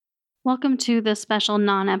Welcome to this special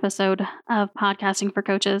non-episode of Podcasting for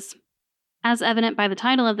Coaches. As evident by the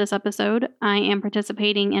title of this episode, I am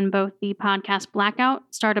participating in both the podcast Blackout,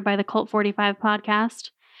 started by the Cult 45 podcast,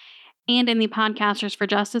 and in the Podcasters for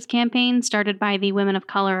Justice campaign, started by the Women of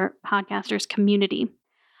Color Podcasters community.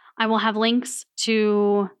 I will have links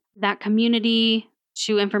to that community,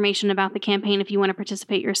 to information about the campaign if you want to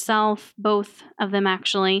participate yourself, both of them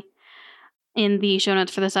actually, in the show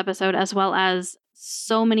notes for this episode, as well as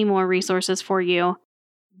so many more resources for you.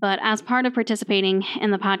 But as part of participating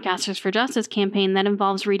in the Podcasters for Justice campaign, that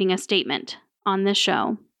involves reading a statement on this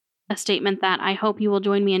show, a statement that I hope you will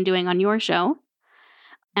join me in doing on your show.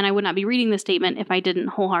 And I would not be reading the statement if I didn't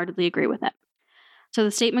wholeheartedly agree with it. So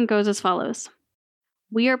the statement goes as follows.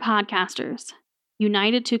 We are podcasters,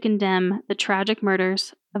 united to condemn the tragic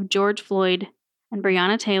murders of George Floyd and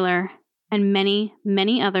Breonna Taylor and many,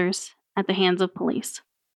 many others at the hands of police.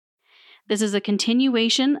 This is a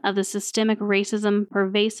continuation of the systemic racism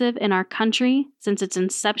pervasive in our country since its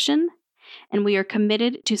inception, and we are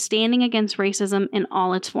committed to standing against racism in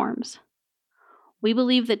all its forms. We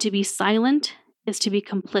believe that to be silent is to be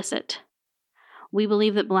complicit. We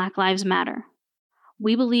believe that Black Lives Matter.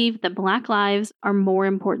 We believe that Black lives are more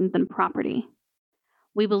important than property.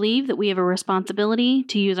 We believe that we have a responsibility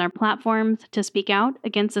to use our platforms to speak out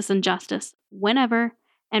against this injustice whenever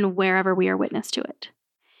and wherever we are witness to it.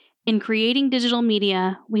 In creating digital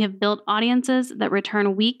media, we have built audiences that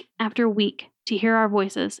return week after week to hear our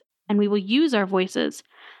voices, and we will use our voices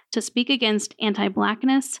to speak against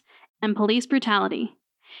anti-Blackness and police brutality.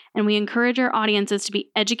 And we encourage our audiences to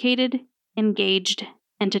be educated, engaged,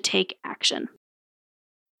 and to take action.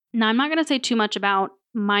 Now, I'm not going to say too much about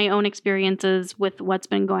my own experiences with what's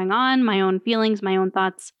been going on, my own feelings, my own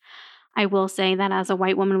thoughts. I will say that as a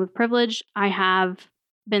white woman with privilege, I have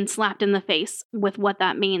been slapped in the face with what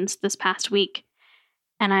that means this past week.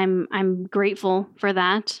 And I'm grateful for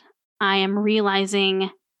that. I am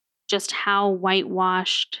realizing just how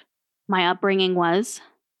whitewashed my upbringing was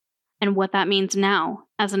and what that means now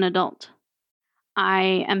as an adult.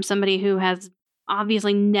 I am somebody who has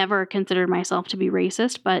obviously never considered myself to be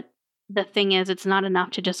racist, but the thing is, it's not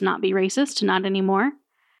enough to just not be racist, not anymore.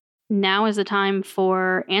 Now is the time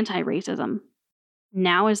for anti-racism.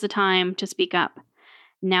 Now is the time to speak up.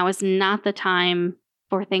 Now is not the time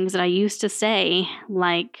for things that I used to say,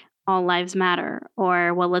 like all lives matter,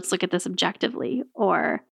 or, well, let's look at this objectively,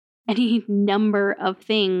 or any number of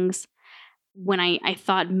things when I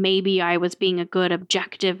thought maybe I was being a good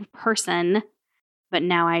objective person, but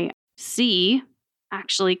now I see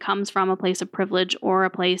actually comes from a place of privilege or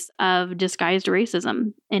a place of disguised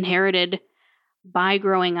racism inherited by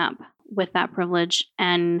growing up with that privilege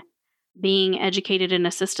and being educated in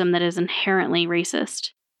a system that is inherently racist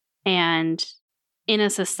and in a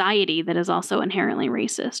society that is also inherently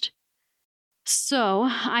racist. So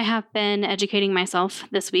I have been educating myself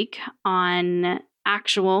this week on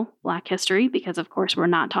actual Black history because, of course, we're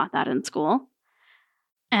not taught that in school,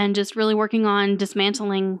 and just really working on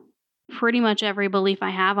dismantling pretty much every belief I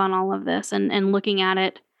have on all of this and looking at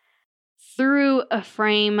it through a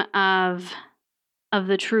frame of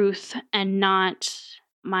the truth and not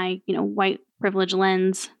my, white privilege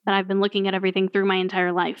lens that I've been looking at everything through my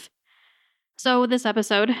entire life. So this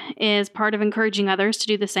episode is part of encouraging others to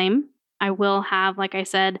do the same. I will have, like I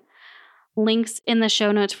said, links in the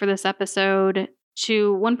show notes for this episode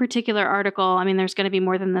to one particular article. I mean, there's going to be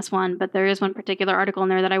more than this one, but there is one particular article in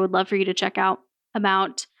there that I would love for you to check out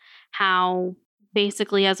about how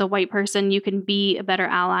basically as a white person, you can be a better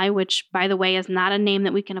ally, which, by the way, is not a name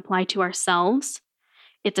that we can apply to ourselves.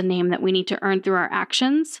 It's a name that we need to earn through our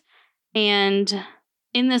actions. And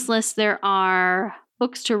in this list, there are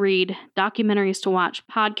books to read, documentaries to watch,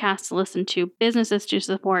 podcasts to listen to, businesses to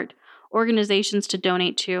support, organizations to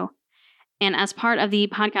donate to. And as part of the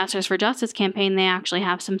Podcasters for Justice campaign, they actually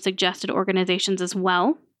have some suggested organizations as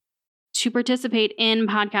well. To participate in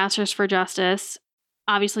Podcasters for Justice,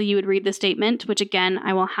 obviously you would read the statement, which again,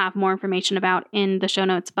 I will have more information about in the show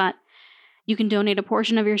notes, but you can donate a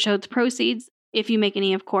portion of your show's proceeds, if you make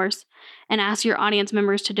any, of course, and ask your audience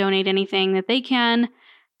members to donate anything that they can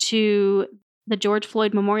to the George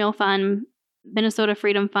Floyd Memorial Fund, Minnesota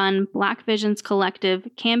Freedom Fund, Black Visions Collective,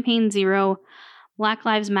 Campaign Zero, Black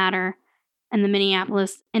Lives Matter, and the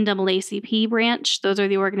Minneapolis NAACP branch. Those are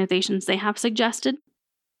the organizations they have suggested.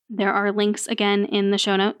 There are links again in the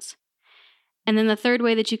show notes. And then the third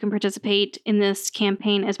way that you can participate in this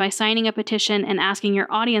campaign is by signing a petition and asking your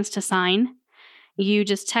audience to sign. You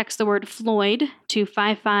just text the word Floyd to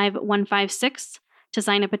 55156 to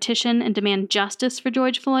sign a petition and demand justice for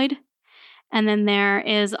George Floyd. And then there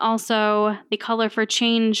is also the Color for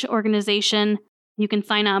Change organization. You can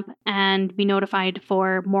sign up and be notified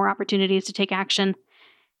for more opportunities to take action.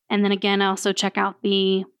 And then again, also check out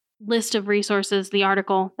the list of resources, the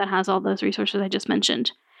article that has all those resources I just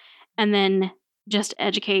mentioned. And then just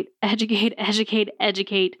educate,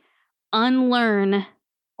 unlearn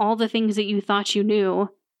all the things that you thought you knew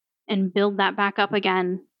and build that back up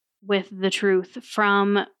again with the truth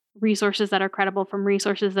from resources that are credible, from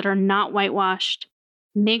resources that are not whitewashed.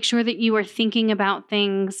 Make sure that you are thinking about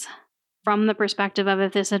things from the perspective of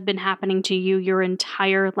if this had been happening to you your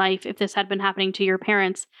entire life, if this had been happening to your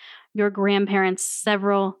parents, your grandparents,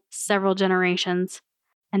 several generations.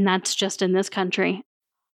 And that's just in this country.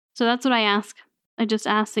 So that's what I ask. I just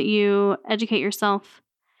ask that you educate yourself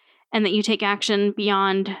and that you take action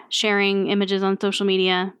beyond sharing images on social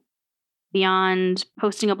media, beyond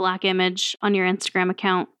posting a black image on your Instagram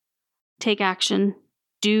account. Take action.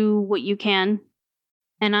 Do what you can.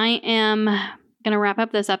 And I am going to wrap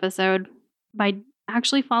up this episode by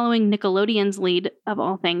actually following Nickelodeon's lead of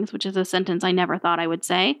all things, which is a sentence I never thought I would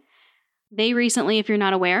say. They recently, if you're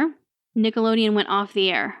not aware, Nickelodeon went off the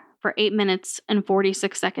air for 8 minutes and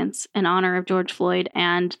 46 seconds in honor of George Floyd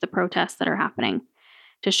and the protests that are happening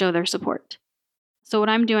to show their support. So what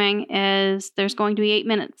I'm doing is there's going to be 8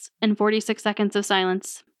 minutes and 46 seconds of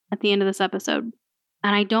silence at the end of this episode.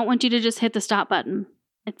 And I don't want you to just hit the stop button.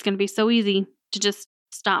 It's going to be so easy to just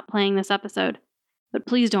stop playing this episode. But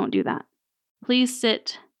please don't do that. Please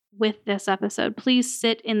sit with this episode. Please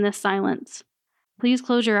sit in this silence. Please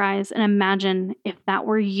close your eyes and imagine if that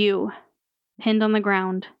were you, pinned on the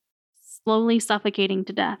ground, slowly suffocating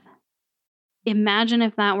to death. Imagine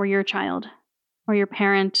if that were your child, or your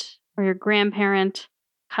parent, or your grandparent,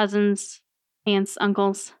 cousins, aunts,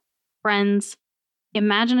 uncles, friends.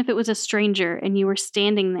 Imagine if it was a stranger and you were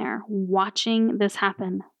standing there watching this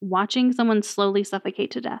happen, watching someone slowly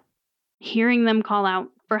suffocate to death, hearing them call out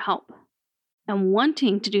for help, and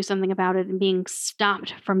wanting to do something about it and being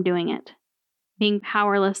stopped from doing it, being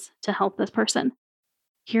powerless to help this person,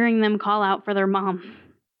 hearing them call out for their mom,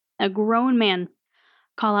 a grown man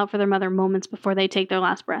call out for their mother moments before they take their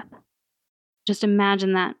last breath. Just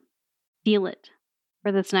imagine that. Feel it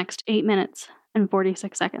for this next 8 minutes and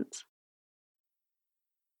 46 seconds.